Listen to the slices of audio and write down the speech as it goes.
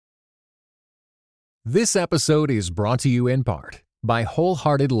This episode is brought to you in part by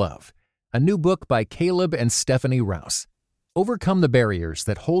Wholehearted Love, a new book by Caleb and Stephanie Rouse. Overcome the barriers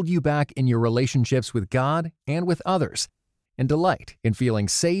that hold you back in your relationships with God and with others, and delight in feeling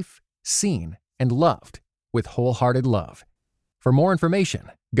safe, seen, and loved with Wholehearted Love. For more information,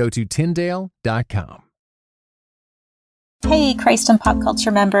 go to Tyndale.com. Hey, Christ and Pop Culture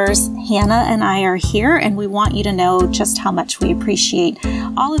members, Hannah and I are here, and we want you to know just how much we appreciate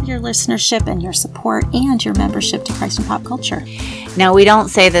all of your listenership and your support and your membership to Christ and Pop Culture. Now, we don't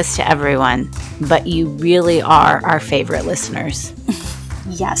say this to everyone, but you really are our favorite listeners.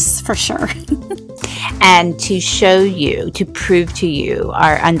 Yes, for sure. And to show you, to prove to you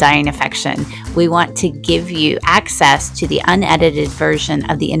our undying affection, we want to give you access to the unedited version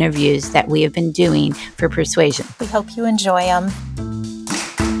of the interviews that we have been doing for Persuasion. We hope you enjoy them.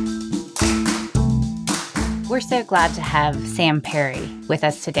 We're so glad to have Sam Perry with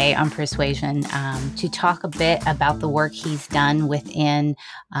us today on Persuasion to talk a bit about the work he's done within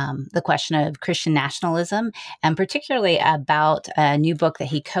the question of Christian nationalism, and particularly about a new book that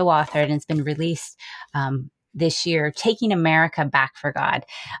he co-authored and has been released this year, Taking America Back for God.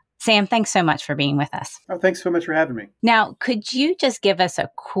 Sam, thanks so much for being with us. Oh, thanks so much for having me. Now, could you just give us a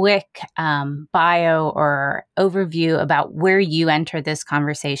quick bio or overview about where you entered this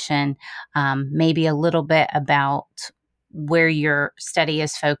conversation, maybe a little bit about where your study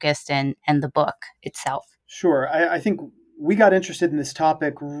is focused and the book itself? Sure. I think we got interested in this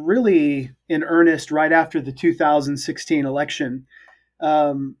topic really in earnest right after the 2016 election.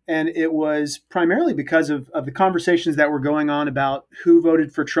 And it was primarily because of the conversations that were going on about who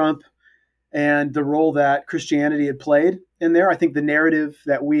voted for Trump and the role that Christianity had played in there. I think the narrative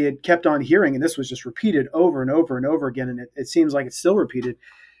that we had kept on hearing, and this was just repeated over and over and over again, and it seems like it's still repeated,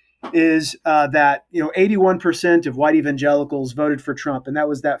 is that 81% of white evangelicals voted for Trump. And that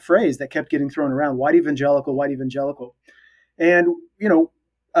was that phrase that kept getting thrown around, white evangelical, white evangelical. And,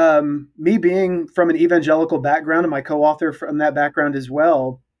 me being from an evangelical background and my co-author from that background as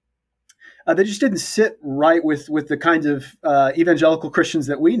well, they just didn't sit right with the kinds of evangelical Christians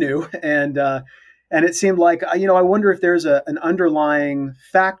that we knew. And it seemed like, I wonder if there's an underlying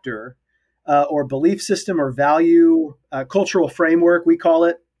factor or belief system or value, cultural framework, we call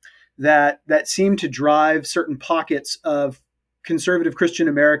it, that seemed to drive certain pockets of conservative Christian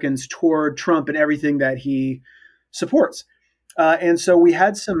Americans toward Trump and everything that he supports. And so we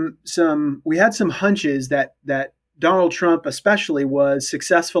had some hunches that Donald Trump especially was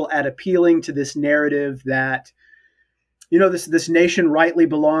successful at appealing to this narrative that, this nation rightly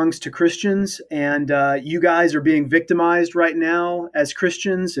belongs to Christians, and you guys are being victimized right now as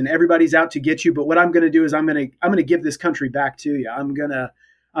Christians, and everybody's out to get you. But what I'm going to do is I'm going to give this country back to you. I'm going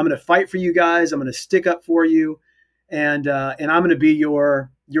to fight for you guys. I'm going to stick up for you, and I'm going to be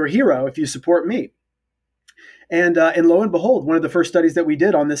your hero if you support me. And lo and behold, one of the first studies that we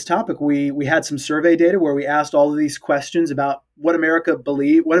did on this topic, we had some survey data where we asked all of these questions about what Americans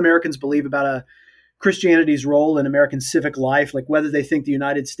believe about Christianity's role in American civic life, like whether they think the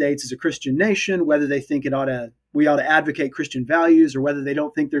United States is a Christian nation, whether they think we ought to advocate Christian values, or whether they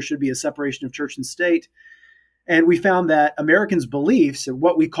don't think there should be a separation of church and state. And we found that Americans' beliefs of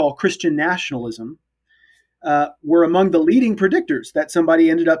what we call Christian nationalism were among the leading predictors that somebody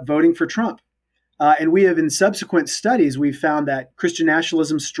ended up voting for Trump. And we have, in subsequent studies, we've found that Christian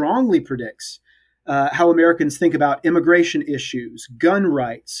nationalism strongly predicts how Americans think about immigration issues, gun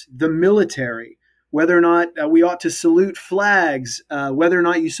rights, the military, whether or not we ought to salute flags, whether or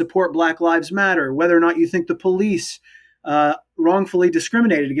not you support Black Lives Matter, whether or not you think the police wrongfully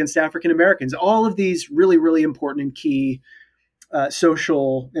discriminated against African Americans. All of these really, really important and key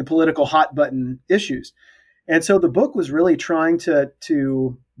social and political hot button issues. And so the book was really trying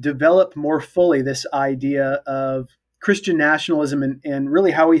to develop more fully this idea of Christian nationalism and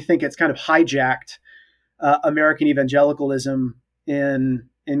really how we think it's kind of hijacked American evangelicalism in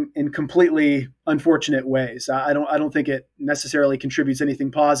completely unfortunate ways. I don't think it necessarily contributes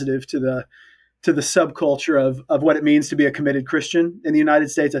anything positive to the subculture of what it means to be a committed Christian in the United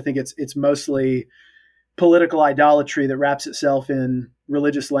States. I think it's mostly political idolatry that wraps itself in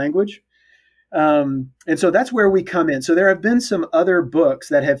religious language. And so that's where we come in. So there have been some other books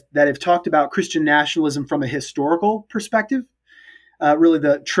that have talked about Christian nationalism from a historical perspective, really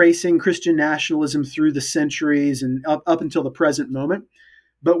the tracing Christian nationalism through the centuries and up until the present moment.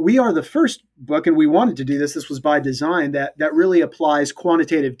 But we are the first book, and we wanted to do this. This was by design, that really applies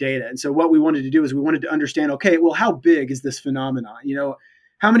quantitative data. And so what we wanted to do is we wanted to understand, okay, well, how big is this phenomenon?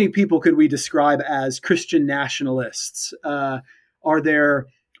 How many people could we describe as Christian nationalists? Are there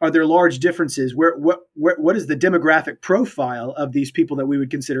are there large differences? What is the demographic profile of these people that we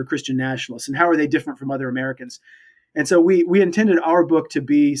would consider Christian nationalists, and how are they different from other Americans? And so we intended our book to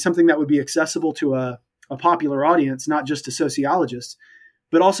be something that would be accessible to a popular audience, not just to sociologists,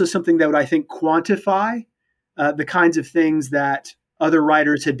 but also something that would, I think, quantify the kinds of things that other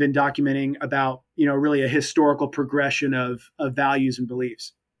writers had been documenting about, really a historical progression of values and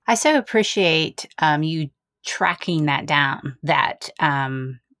beliefs. I so appreciate you tracking that down, that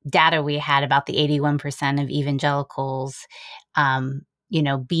data we had about the 81% of evangelicals,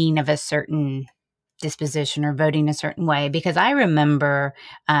 being of a certain disposition or voting a certain way, because I remember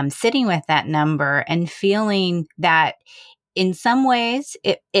sitting with that number and feeling that in some ways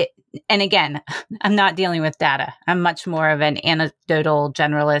it and again, I'm not dealing with data. I'm much more of an anecdotal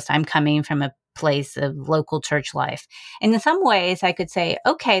generalist. I'm coming from a place of local church life. And in some ways I could say,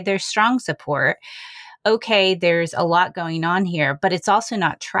 okay, there's strong support. Okay, there's a lot going on here, but it's also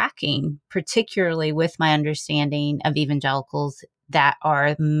not tracking, particularly with my understanding of evangelicals that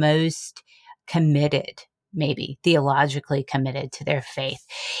are most committed, maybe theologically committed to their faith.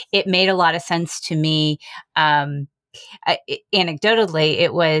 It made a lot of sense to me. Anecdotally,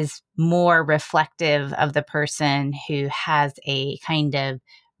 it was more reflective of the person who has a kind of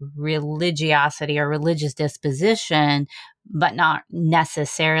religiosity or religious disposition, but not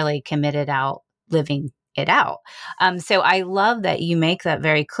necessarily committed out living it out. So I love that you make that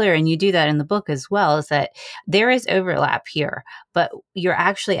very clear, and you do that in the book as well, is that there is overlap here, but you're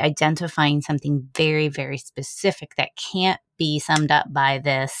actually identifying something very, very specific that can't be summed up by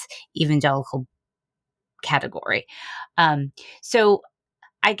this evangelical category. So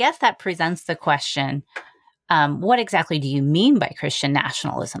I guess that presents the question, what exactly do you mean by Christian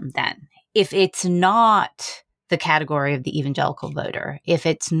nationalism then? If it's not the category of the evangelical voter, if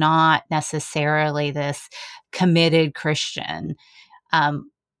it's not necessarily this committed Christian,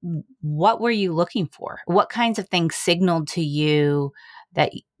 what were you looking for? What kinds of things signaled to you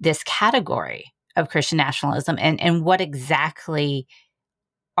that this category of Christian nationalism, and what exactly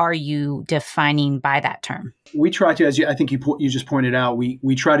are you defining by that term? We try to, I think you just pointed out,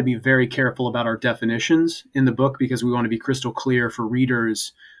 we try to be very careful about our definitions in the book, because we want to be crystal clear for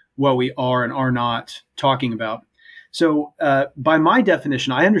readers what we are and are not talking about. So by my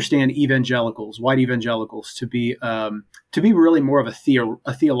definition, I understand evangelicals, white evangelicals, to be really more of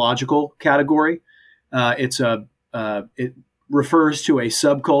a theological category. It refers to a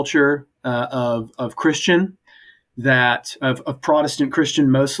subculture of Christian, that of Protestant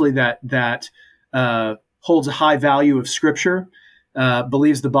Christian mostly, that holds a high value of Scripture,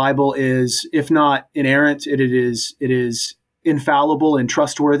 believes the Bible is, if not inerrant, it is infallible and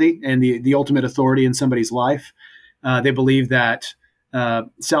trustworthy, and the ultimate authority in somebody's life. They believe that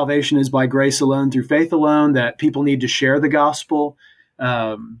salvation is by grace alone, through faith alone, that people need to share the gospel.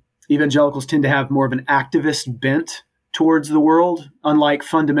 Evangelicals tend to have more of an activist bent towards the world, unlike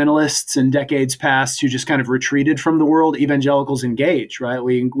fundamentalists in decades past who just kind of retreated from the world. Evangelicals engage, right?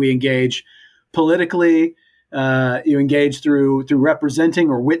 We engage politically. You engage through representing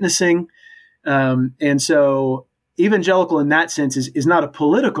or witnessing, and so evangelical in that sense is not a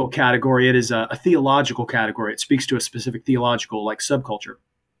political category. It is a theological category. It speaks to a specific theological subculture.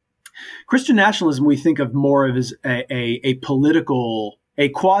 Christian nationalism we think of more of as a political, a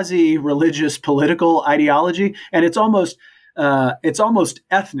quasi-religious political ideology, and it's almost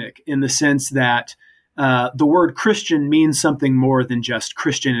ethnic in the sense that the word Christian means something more than just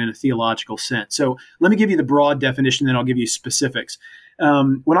Christian in a theological sense. So let me give you the broad definition, then I'll give you specifics.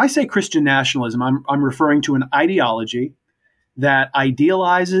 When I say Christian nationalism, I'm referring to an ideology that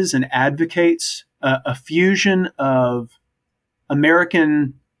idealizes and advocates a fusion of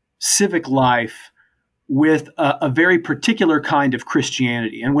American civic life with a very particular kind of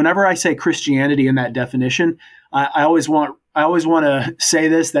Christianity. And whenever I say Christianity in that definition, I always want to say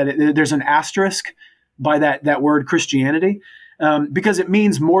this, that there's an asterisk by that word Christianity, because it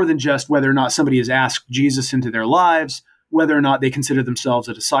means more than just whether or not somebody has asked Jesus into their lives, whether or not they consider themselves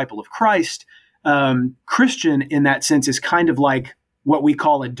a disciple of Christ. Christian in that sense is kind of like what we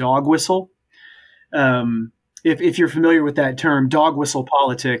call a dog whistle. If you're familiar with that term, dog whistle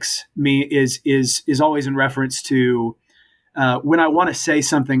politics is always in reference to when I want to say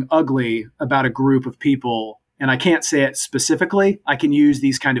something ugly about a group of people, and I can't say it specifically, I can use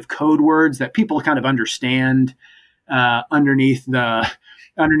these kind of code words that people kind of understand underneath the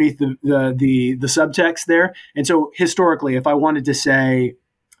subtext there. And so historically, if I wanted to say,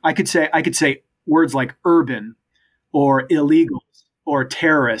 I could say words like urban or illegals or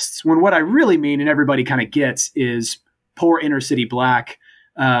terrorists, when what I really mean, and everybody kind of gets, is poor inner city Black,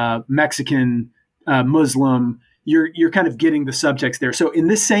 Mexican, Muslim, you're kind of getting the subtext there. So in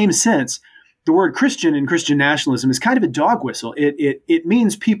this same sense, the word Christian and Christian nationalism is kind of a dog whistle. It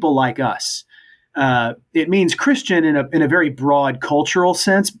means people like us. It means Christian in a very broad cultural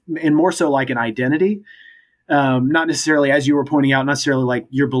sense, and more so like an identity. Not necessarily, as you were pointing out, not necessarily like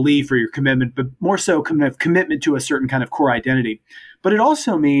your belief or your commitment, but more so kind of commitment to a certain kind of core identity. But it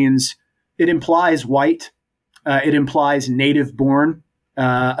also means, it implies white, it implies native-born,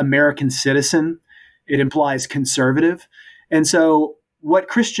 American citizen, it implies conservative. And so what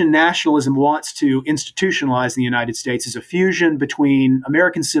Christian nationalism wants to institutionalize in the United States is a fusion between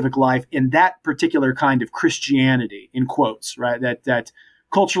American civic life and that particular kind of Christianity, in quotes, right? That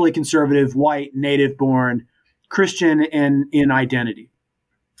culturally conservative, white, native-born, Christian in identity.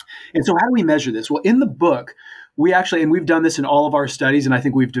 And so how do we measure this? Well, in the book, we actually, and we've done this in all of our studies, and I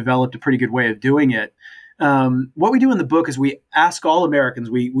think we've developed a pretty good way of doing it. What we do in the book is we ask all Americans,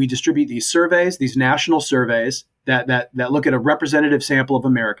 we distribute these surveys, these national surveys that look at a representative sample of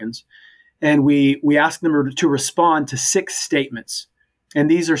Americans, and we ask them to respond to 6 statements. And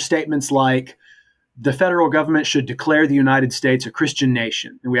these are statements like, the federal government should declare the United States a Christian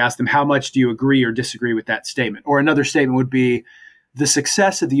nation. And we ask them, how much do you agree or disagree with that statement? Or another statement would be, the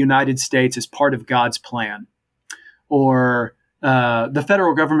success of the United States is part of God's plan. Or the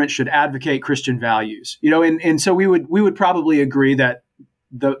federal government should advocate Christian values. And so we would probably agree that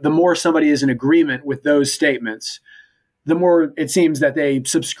the more somebody is in agreement with those statements, the more it seems that they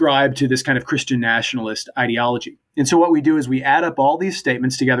subscribe to this kind of Christian nationalist ideology. And so what we do is we add up all these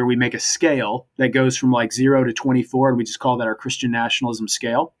statements together. We make a scale that goes from like 0 to 24, and we just call that our Christian nationalism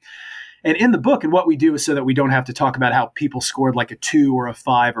scale. And in the book, and what we do is so that we don't have to talk about how people scored like a 2 or a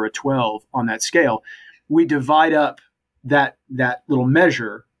 5 or a 12 on that scale, we divide up that little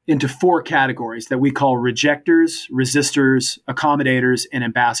measure into 4 categories that we call rejectors, resistors, accommodators, and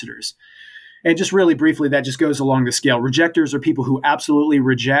ambassadors. And just really briefly, that just goes along the scale. Rejectors are people who absolutely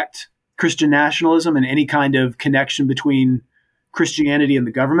reject Christian nationalism and any kind of connection between Christianity and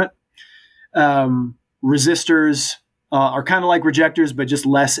the government. Resistors are kind of like rejectors, but just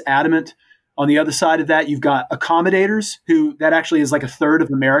less adamant. On the other side of that, you've got accommodators, who that actually is like a third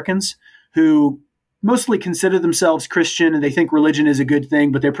of Americans who mostly consider themselves Christian and they think religion is a good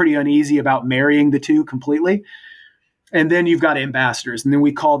thing, but they're pretty uneasy about marrying the two completely. And then you've got ambassadors, and then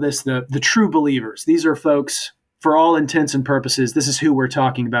we call this the true believers. These are folks, for all intents and purposes, this is who we're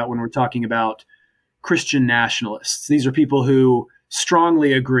talking about when we're talking about Christian nationalists. These are people who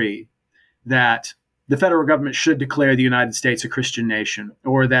strongly agree that the federal government should declare the United States a Christian nation,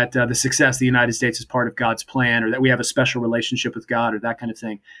 or that the success of the United States is part of God's plan, or that we have a special relationship with God, or that kind of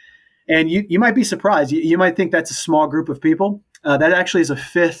thing. And you might be surprised. You might think that's a small group of people. That actually is a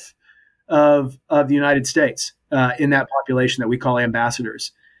fifth of the United States in that population that we call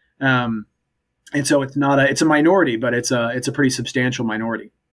ambassadors. And so it's a minority, but it's a pretty substantial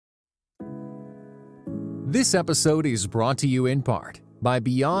minority. This episode is brought to you in part by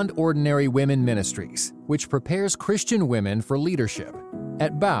Beyond Ordinary Women Ministries, which prepares Christian women for leadership.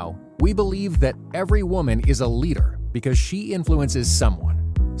 At BOW, we believe that every woman is a leader because she influences someone.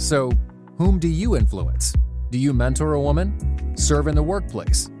 So, whom do you influence? Do you mentor a woman? Serve in the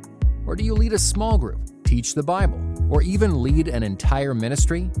workplace? Or do you lead a small group, teach the Bible, or even lead an entire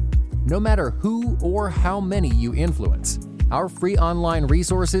ministry? No matter who or how many you influence, our free online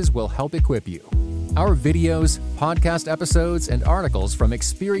resources will help equip you. Our videos, podcast episodes, and articles from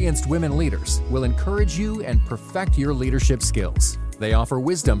experienced women leaders will encourage you and perfect your leadership skills. They offer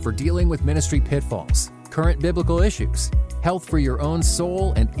wisdom for dealing with ministry pitfalls, current biblical issues, health for your own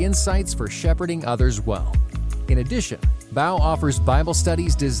soul, and insights for shepherding others well. In addition, BOW offers Bible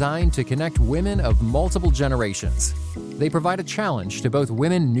studies designed to connect women of multiple generations. They provide a challenge to both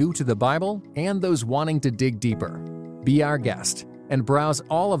women new to the Bible and those wanting to dig deeper. Be our guest and browse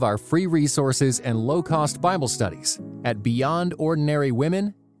all of our free resources and low-cost Bible studies at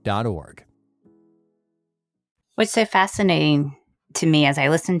beyondordinarywomen.org. What's so fascinating to me as I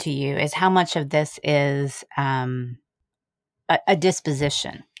listen to you is how much of this is a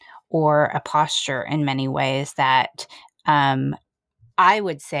disposition or a posture in many ways that I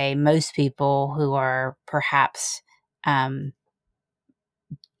would say most people who are perhaps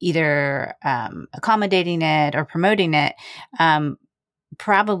either accommodating it or promoting it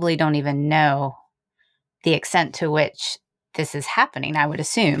probably don't even know the extent to which this is happening, I would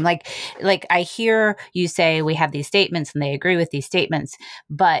assume. Like I hear you say we have these statements and they agree with these statements,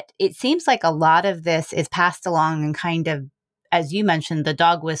 but it seems like a lot of this is passed along in kind of, as you mentioned, the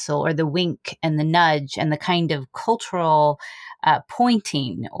dog whistle or the wink and the nudge and the kind of cultural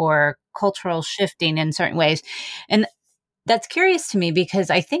pointing or cultural shifting in certain ways. And That's curious to me because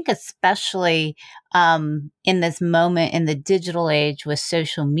I think especially in this moment in the digital age with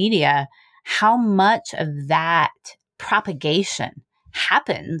social media, how much of that propagation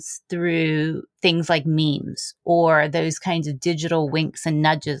happens through things like memes or those kinds of digital winks and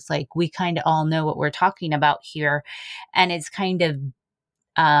nudges. Like we kind of all know what we're talking about here. And it's kind of,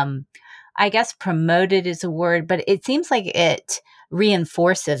 I guess promoted is a word, but it seems like it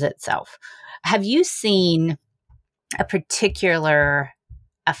reinforces itself. Have you seen a particular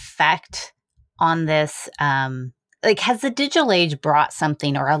effect on this? Like, has the digital age brought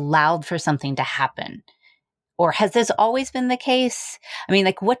something or allowed for something to happen? Or has this always been the case? I mean,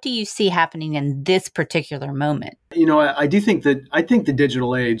 like, what do you see happening in this particular moment? I do think that I think the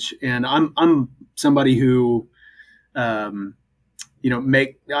digital age, and I'm somebody who, I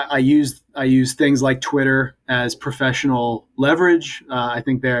use things like Twitter as professional leverage. I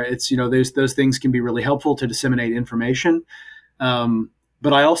think those things can be really helpful to disseminate information.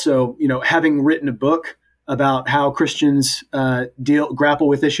 But I also, having written a book about how Christians grapple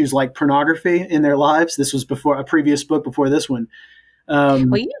with issues like pornography in their lives. This was before a previous book before this one.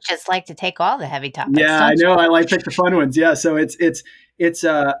 Well, you just like to take all the heavy topics. Yeah, I know. I like to pick the fun ones. Yeah, so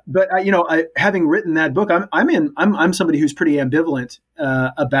having written that book, I'm somebody who's pretty ambivalent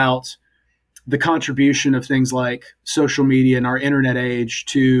about the contribution of things like social media and our internet age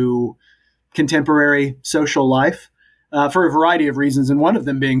to contemporary social life. For a variety of reasons, and one of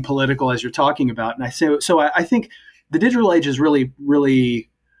them being political, as you're talking about. And I think the digital age is really, really,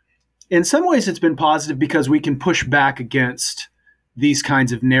 in some ways, it's been positive because we can push back against these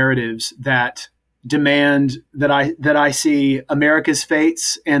kinds of narratives that demand that I see America's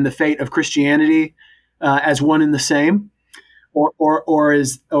fates and the fate of Christianity as one and the same, or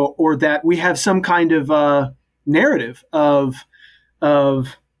that we have some kind of narrative of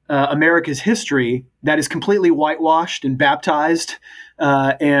America's history that is completely whitewashed and baptized,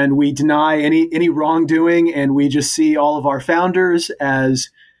 and we deny any wrongdoing, and we just see all of our founders as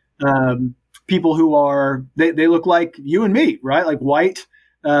people who are they look like you and me, right? Like white,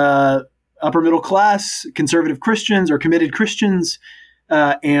 upper middle class, conservative Christians or committed Christians,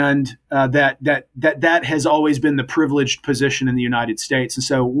 and that has always been the privileged position in the United States. And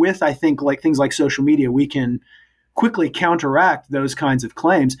so, with I think like things like social media, we can quickly counteract those kinds of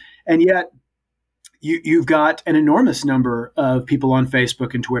claims. And yet you've got an enormous number of people on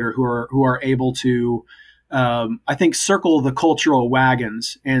Facebook and Twitter who are able to, I think, circle the cultural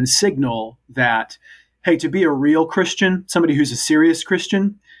wagons and signal that, hey, to be a real Christian, somebody who's a serious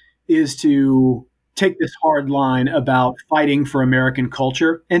Christian, is to take this hard line about fighting for American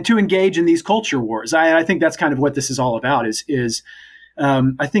culture and to engage in these culture wars. I think that's kind of what this is all about is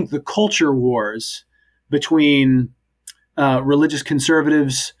I think the culture wars between religious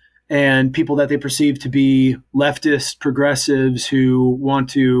conservatives and people that they perceive to be leftist progressives who want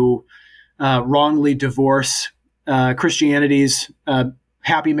to wrongly divorce Christianity's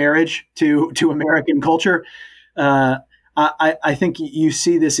happy marriage to American culture. I think you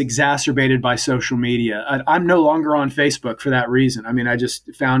see this exacerbated by social media. I'm no longer on Facebook for that reason. I mean, I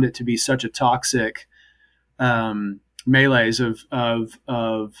just found it to be such a toxic melees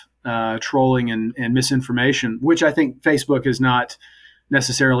of trolling and misinformation, which I think Facebook has not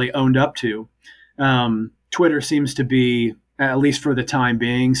necessarily owned up to. Twitter seems to be, at least for the time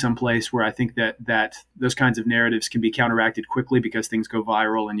being, someplace where I think that those kinds of narratives can be counteracted quickly because things go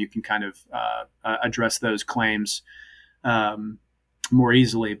viral and you can kind of address those claims more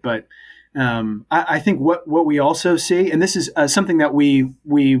easily. But I think what we also see, and this is something that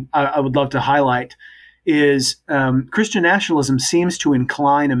I would love to highlight, is Christian nationalism seems to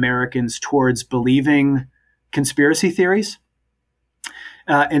incline Americans towards believing conspiracy theories.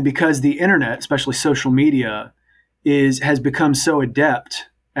 And because the internet, especially social media, has become so adept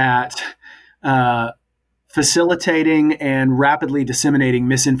at facilitating and rapidly disseminating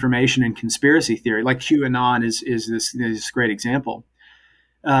misinformation and conspiracy theory, like QAnon is this great example.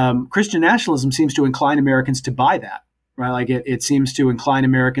 Christian nationalism seems to incline Americans to buy that. Right, like it seems to incline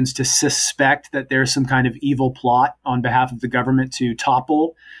Americans to suspect that there's some kind of evil plot on behalf of the government to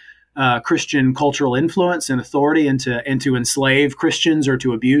topple Christian cultural influence and authority and to enslave Christians or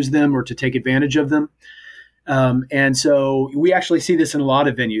to abuse them or to take advantage of them. And so we actually see this in a lot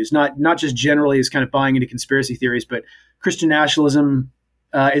of venues, not just generally as kind of buying into conspiracy theories, but Christian nationalism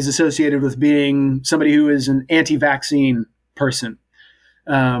is associated with being somebody who is an anti-vaccine person.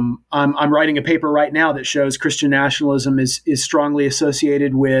 I'm writing a paper right now that shows Christian nationalism is strongly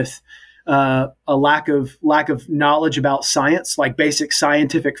associated with a lack of knowledge about science, like basic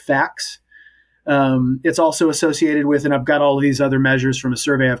scientific facts. It's also associated with, and I've got all of these other measures from a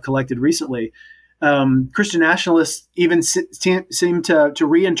survey I've collected recently, Christian nationalists even seem to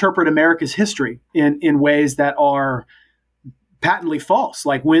reinterpret America's history in ways that are patently false,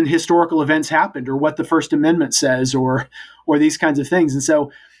 like when historical events happened or what the First Amendment says or these kinds of things. And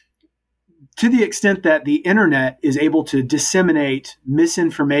so to the extent that the internet is able to disseminate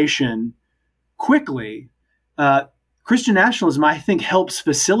misinformation quickly, Christian nationalism, I think, helps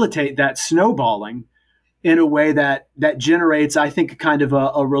facilitate that snowballing in a way that generates, I think, a kind of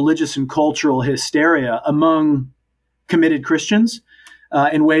a religious and cultural hysteria among committed Christians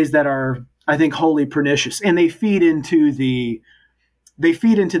in ways that are, I think, wholly pernicious. And they feed into the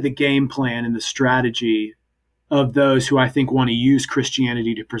game plan and the strategy of those who I think want to use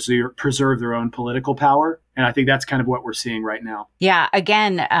Christianity to preserve their own political power. And I think that's kind of what we're seeing right now. Yeah.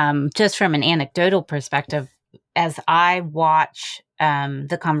 Again, just from an anecdotal perspective, as I watch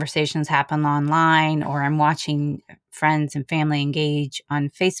the conversations happen online, or I'm watching friends and family engage on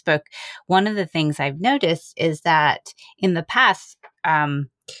Facebook, one of the things I've noticed is that in the past,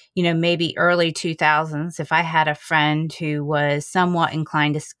 maybe early 2000s, if I had a friend who was somewhat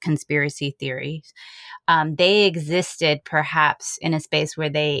inclined to conspiracy theories, they existed perhaps in a space where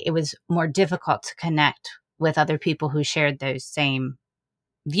it was more difficult to connect with other people who shared those same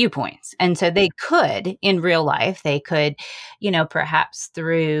viewpoints. And so they could, in real life, perhaps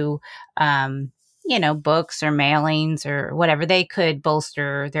through, books or mailings or whatever, they could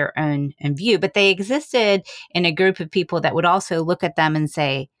bolster their own view. But they existed in a group of people that would also look at them and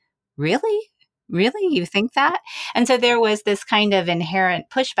say, really? Really? You think that? And so there was this kind of inherent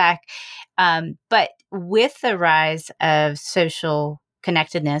pushback. But with the rise of social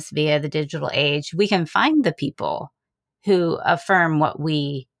connectedness via the digital age, we can find the people who affirm what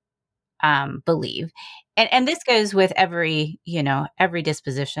we believe. And this goes with every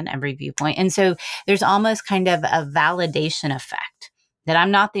disposition, every viewpoint. And so there's almost kind of a validation effect that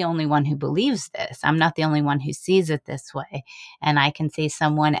I'm not the only one who believes this. I'm not the only one who sees it this way. And I can see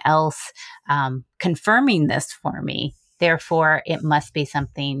someone else confirming this for me. Therefore, it must be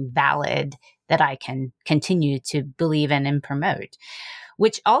something valid that I can continue to believe in and promote.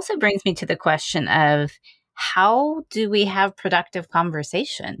 Which also brings me to the question of, how do we have productive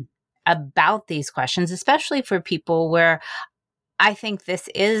conversation about these questions, especially for people where I think this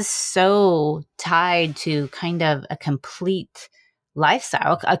is so tied to kind of a complete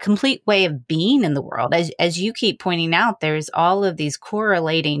lifestyle, a complete way of being in the world. As you keep pointing out, there's all of these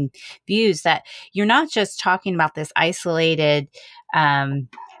correlating views that you're not just talking about this isolated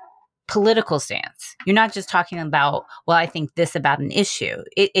political stance. You're not just talking about, well, I think this about an issue.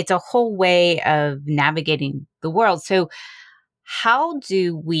 It's a whole way of navigating the world. So how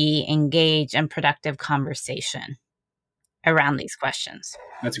do we engage in productive conversation around these questions?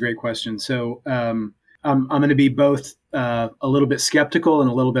 That's a great question. So I'm going to be both a little bit skeptical and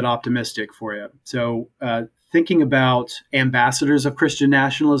a little bit optimistic for you. So thinking about ambassadors of Christian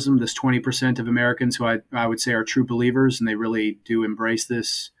nationalism, this 20% of Americans who I would say are true believers, and they really do embrace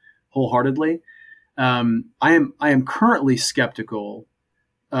this wholeheartedly. I am currently skeptical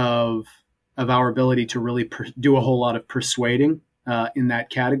of our ability to really do a whole lot of persuading in that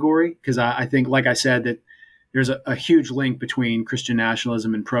category, because I think, like I said, that there's a huge link between Christian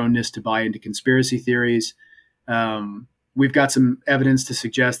nationalism and proneness to buy into conspiracy theories. We've got some evidence to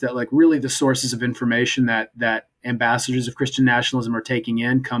suggest that, like, really the sources of information that ambassadors of Christian nationalism are taking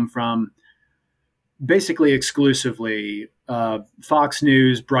in come from basically exclusively Fox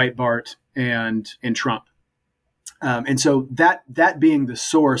News, Breitbart, and Trump. And so that being the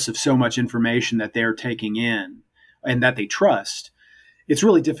source of so much information that they're taking in and that they trust, it's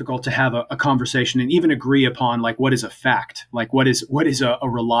really difficult to have a conversation and even agree upon, like, what is a fact, like what is a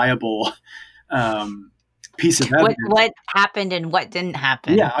reliable piece of evidence. What happened and what didn't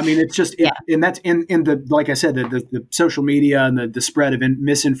happen. Yeah, I mean, it's just, and that's in the, like I said, the social media and the spread of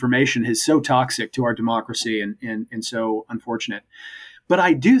misinformation is so toxic to our democracy and so unfortunate. But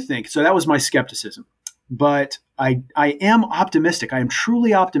I do think, so that was my skepticism. But I am optimistic. I am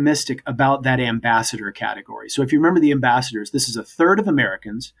truly optimistic about that ambassador category. So if you remember the ambassadors, this is a third of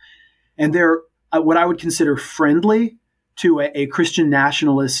Americans, and they're what I would consider friendly to a Christian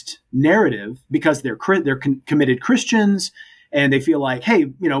nationalist narrative because they're committed Christians, and they feel like,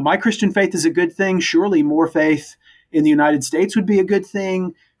 hey, my Christian faith is a good thing. Surely more faith in the United States would be a good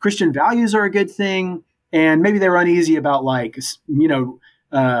thing. Christian values are a good thing. And maybe they're uneasy about, like,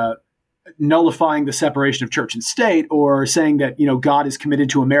 nullifying the separation of church and state, or saying that, God is committed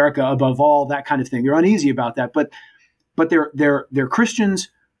to America above all, that kind of thing. They're uneasy about that, but they're Christians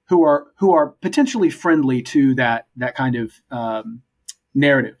who are potentially friendly to that kind of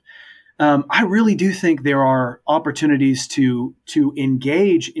narrative. I really do think there are opportunities to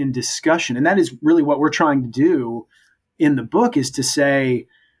engage in discussion, and that is really what we're trying to do in the book. Is to say,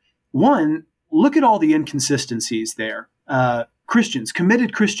 one, look at all the inconsistencies there. Christians,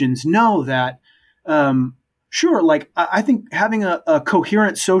 committed Christians, know that. Sure, like I think having a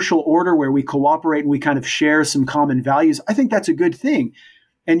coherent social order where we cooperate and we kind of share some common values, I think that's a good thing.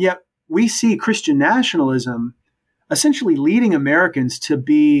 And yet we see Christian nationalism essentially leading Americans to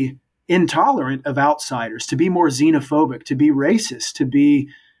be intolerant of outsiders, to be more xenophobic, to be racist, to be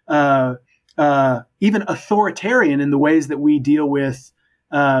even authoritarian in the ways that we deal with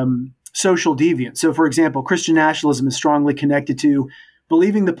social deviance. So, for example, Christian nationalism is strongly connected to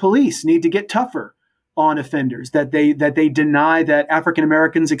believing the police need to get tougher on offenders, that they deny that African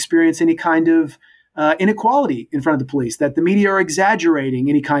Americans experience any kind of inequality in front of the police, that the media are exaggerating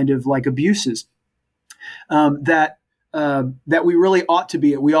any kind of like abuses, that we really ought to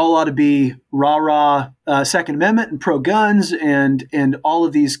be, we all ought to be rah-rah Second Amendment and pro-guns and all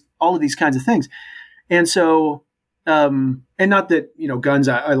of these kinds of things. And so, and not that, guns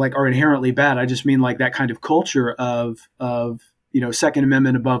I like are inherently bad. I just mean like that kind of culture of Second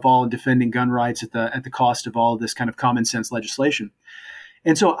Amendment above all and defending gun rights at the cost of all of this kind of common sense legislation.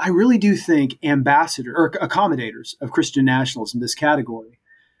 And so I really do think accommodators of Christian nationalism, this category,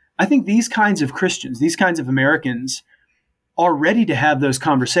 I think these kinds of Christians, these kinds of Americans are ready to have those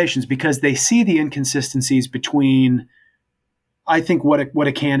conversations because they see the inconsistencies between, I think, what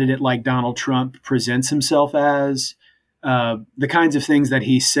a candidate like Donald Trump presents himself as, the kinds of things that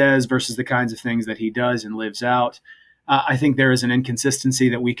he says versus the kinds of things that he does and lives out. I think there is an inconsistency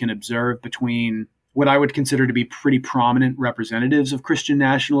that we can observe between what I would consider to be pretty prominent representatives of Christian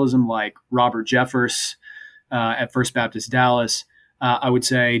nationalism, like Robert Jeffress at First Baptist Dallas. I would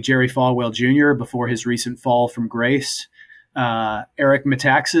say Jerry Falwell Jr. before his recent fall from grace. Eric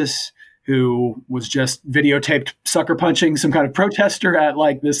Metaxas, who was just videotaped sucker punching some kind of protester at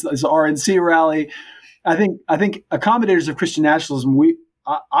like this RNC rally. I think accommodators of Christian nationalism,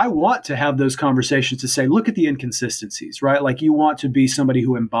 I want to have those conversations to say, look at the inconsistencies, right? Like you want to be somebody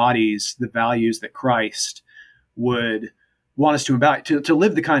who embodies the values that Christ would want us to embody, to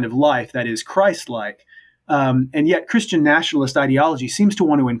live the kind of life that is Christ-like. And yet Christian nationalist ideology seems to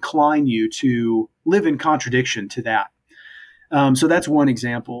want to incline you to live in contradiction to that. So that's one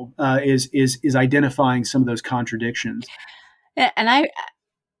example, is identifying some of those contradictions. And I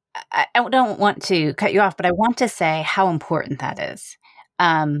don't want to cut you off, but I want to say how important that is.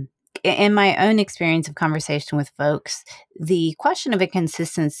 In my own experience of conversation with folks, the question of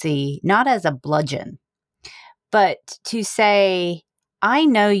inconsistency, not as a bludgeon, but to say, I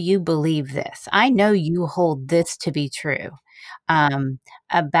know you believe this. I know you hold this to be true,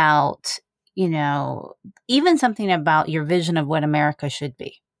 about, even something about your vision of what America should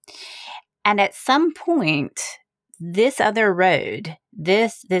be. And at some point, this other road,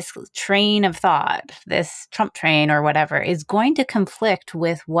 this train of thought, this Trump train or whatever, is going to conflict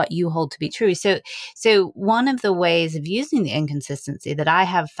with what you hold to be true. So one of the ways of using the inconsistency that I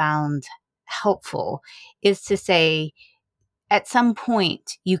have found helpful is to say, at some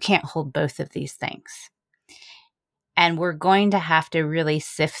point, you can't hold both of these things. And we're going to have to really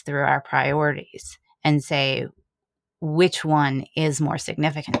sift through our priorities and say, which one is more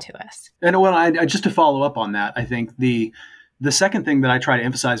significant to us. And I just to follow up on that, I think the second thing that I try to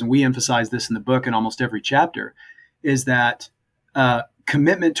emphasize, and we emphasize this in the book in almost every chapter, is that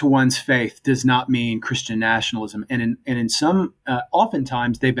commitment to one's faith does not mean Christian nationalism. And in some,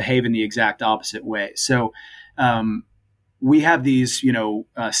 oftentimes they behave in the exact opposite way. So we have these,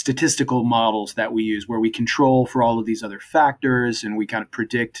 statistical models that we use where we control for all of these other factors and we kind of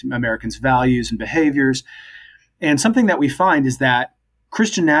predict Americans' values and behaviors. And something that we find is that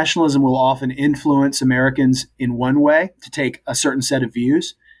Christian nationalism will often influence Americans in one way to take a certain set of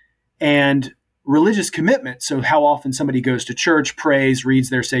views. And religious commitment, so how often somebody goes to church, prays, reads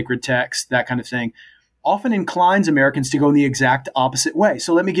their sacred text, that kind of thing, often inclines Americans to go in the exact opposite way.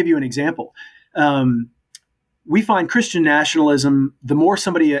 So let me give you an example. We find Christian nationalism, the more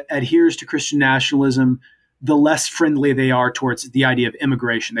somebody adheres to Christian nationalism, the less friendly they are towards the idea of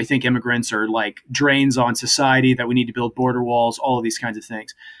immigration. They think immigrants are like drains on society, that we need to build border walls, all of these kinds of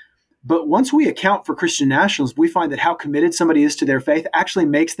things. But once we account for Christian nationalism, we find that how committed somebody is to their faith actually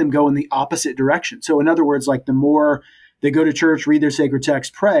makes them go in the opposite direction. So in other words, like the more they go to church, read their sacred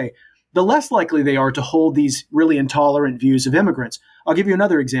text, pray, the less likely they are to hold these really intolerant views of immigrants. I'll give you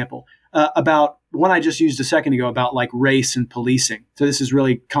another example about one I just used a second ago about like race and policing. So this is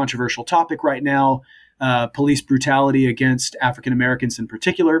really controversial topic right now. Police brutality against African Americans in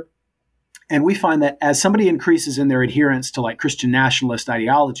particular. And we find that as somebody increases in their adherence to like Christian nationalist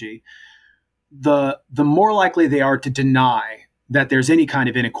ideology, the more likely they are to deny that there's any kind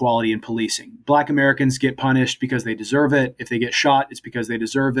of inequality in policing. Black Americans get punished because they deserve it. If they get shot, it's because they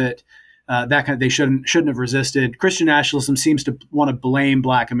deserve it. They shouldn't have resisted. Christian nationalism seems to want to blame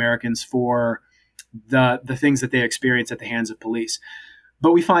Black Americans for the things that they experience at the hands of police.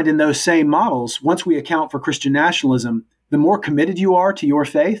 But we find in those same models, once we account for Christian nationalism, the more committed you are to your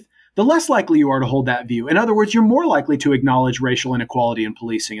faith, the less likely you are to hold that view. In other words, you're more likely to acknowledge racial inequality in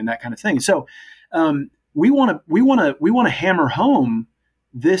policing and that kind of thing. So we want to hammer home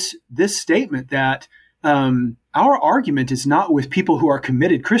this statement that our argument is not with people who are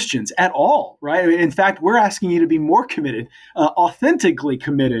committed Christians at all, right? In fact, we're asking you to be more committed, authentically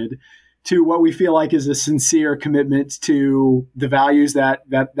committed to what we feel like is a sincere commitment to the values that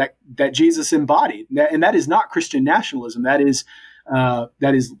Jesus embodied, and that is not Christian nationalism. That is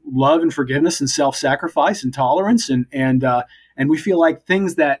love and forgiveness and self-sacrifice and tolerance, and we feel like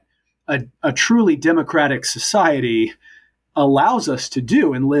things that a truly democratic society allows us to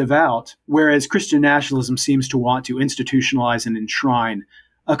do and live out, whereas Christian nationalism seems to want to institutionalize and enshrine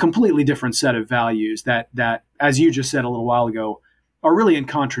a completely different set of values that, as you just said a little while ago, are really in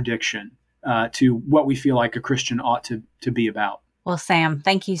contradiction to what we feel like a Christian ought to be about. Well, Sam,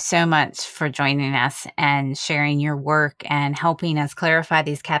 thank you so much for joining us and sharing your work and helping us clarify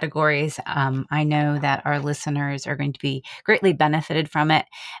these categories. I know that our listeners are going to be greatly benefited from it.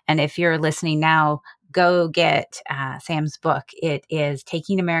 And if you're listening now, go get Sam's book. It is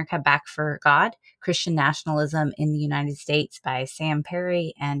Taking America Back for God, Christian Nationalism in the United States by Sam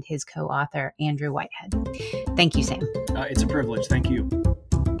Perry and his co-author, Andrew Whitehead. Thank you, Sam. It's a privilege. Thank you.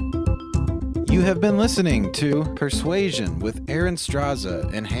 You have been listening to Persuasion with Aaron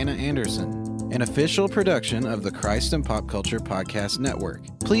Straza and Hannah Anderson, an official production of the Christ and Pop Culture Podcast Network.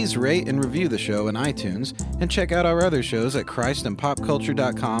 Please rate and review the show in iTunes and check out our other shows at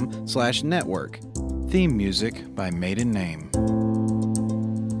christandpopculture.com/network. Theme music by Maiden Name.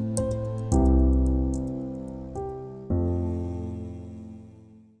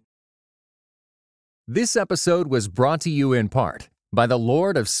 This episode was brought to you in part by the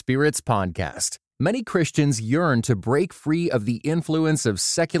Lord of Spirits podcast. Many Christians yearn to break free of the influence of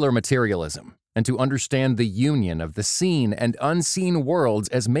secular materialism and to understand the union of the seen and unseen worlds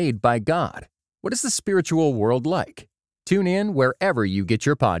as made by God. What is the spiritual world like? Tune in wherever you get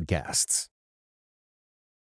your podcasts.